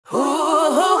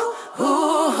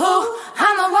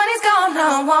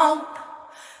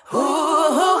I'm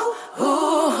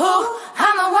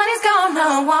the one he's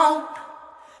gonna want.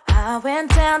 I went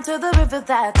down to the river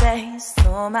that day,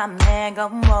 saw my man go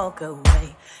walk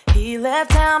away. He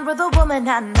left town with a woman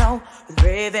I know, with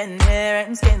raven hair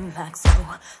and skin like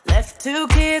snow. Left 2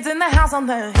 kids in the house on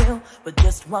the hill, with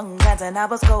just one glance and I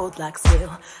was cold like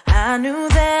steel. I knew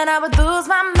then I would lose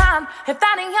my mind if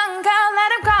that young girl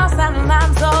let him cross that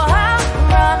line. So I'll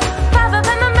run, rather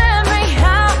than the memory.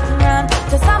 I'll run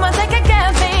to someone that can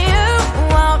get me. You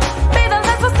won't be the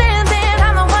last one standing.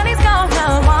 I'm the one he's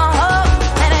gonna want.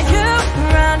 And you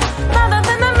run, rather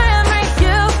than the memory.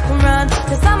 You run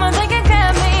to someone that can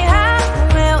get me.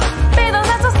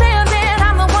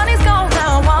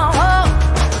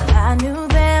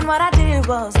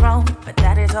 Was wrong, but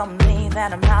daddy told me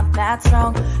that I'm not that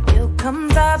strong. Guilt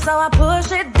comes up, so I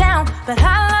push it down, but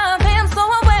I love him, so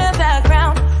I wear that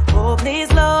crown. Oh please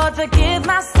Lord, forgive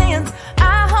my sins.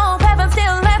 I hope heaven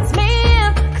still lets me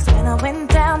in, cause when I went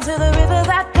down to the river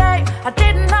that day, I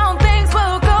didn't know things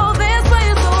would go this way.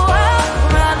 So I'll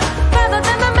run, rather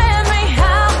than the memory.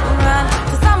 I'll run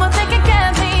to someone that can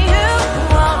get me. You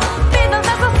won't be the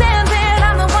last one standing.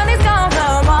 I'm the one he's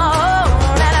gonna want.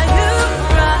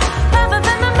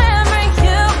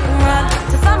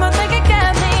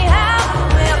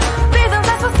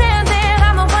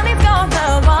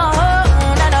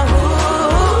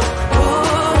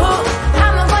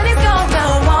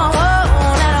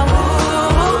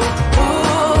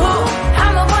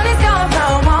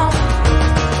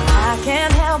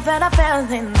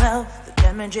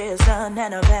 Is done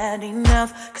and I've had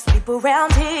enough, cause people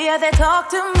around here, they talk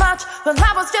too much. Well,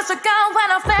 I was just a girl when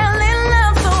I fell in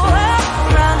love. So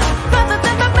I'll run, rather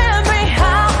than the memory.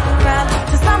 I'll run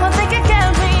to someone